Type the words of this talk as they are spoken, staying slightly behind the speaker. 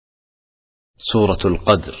سورة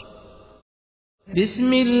القدر.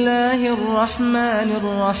 بسم الله الرحمن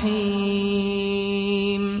الرحيم.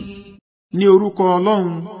 ní orúkọ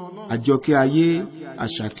Ọlọ́run àjọkẹ́ ayé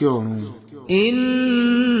àṣàkẹ́ ọ̀run.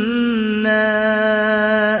 إنا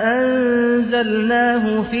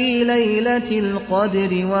أنزلناه في ليلة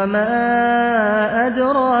القدر وما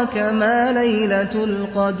أدراك ما ليلة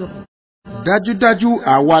القدر. dájúdájú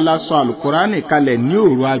àwa la sọ àlùkùránì kalẹ̀ ní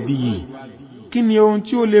òru abiyì. kí ni ohun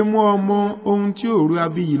tí ó lè mú ọmọ ohun tí òru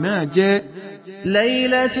abiyì náà jẹ́?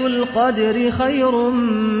 ليلة القدر خير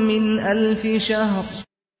من 1000 شهر.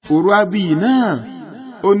 òru abiyì náà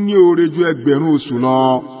ó ní oore ju ẹgbẹ̀rún oṣù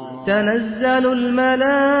lọ. تنزل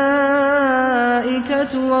الملائكة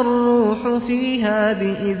والروح فيها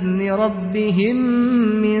بإذن ربهم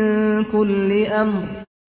من كل أمر.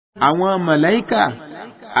 àwọn màláíkà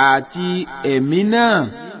àti ẹ̀mí náà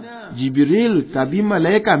Jibril tàbí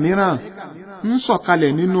màláíkà mìíràn ń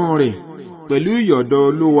sọ̀kalẹ̀ nínú rẹ̀ pẹ̀lú ìyọ̀dọ̀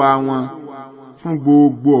Olúwa wọn fún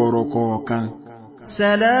gbogbo ọ̀rọ̀ kọ̀ọ̀kan.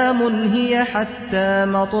 سلام هي حتى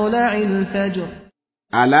مطلع الفجر.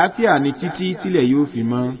 àlàáfíà ni títí tílẹ̀ yóò fi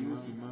mọ́.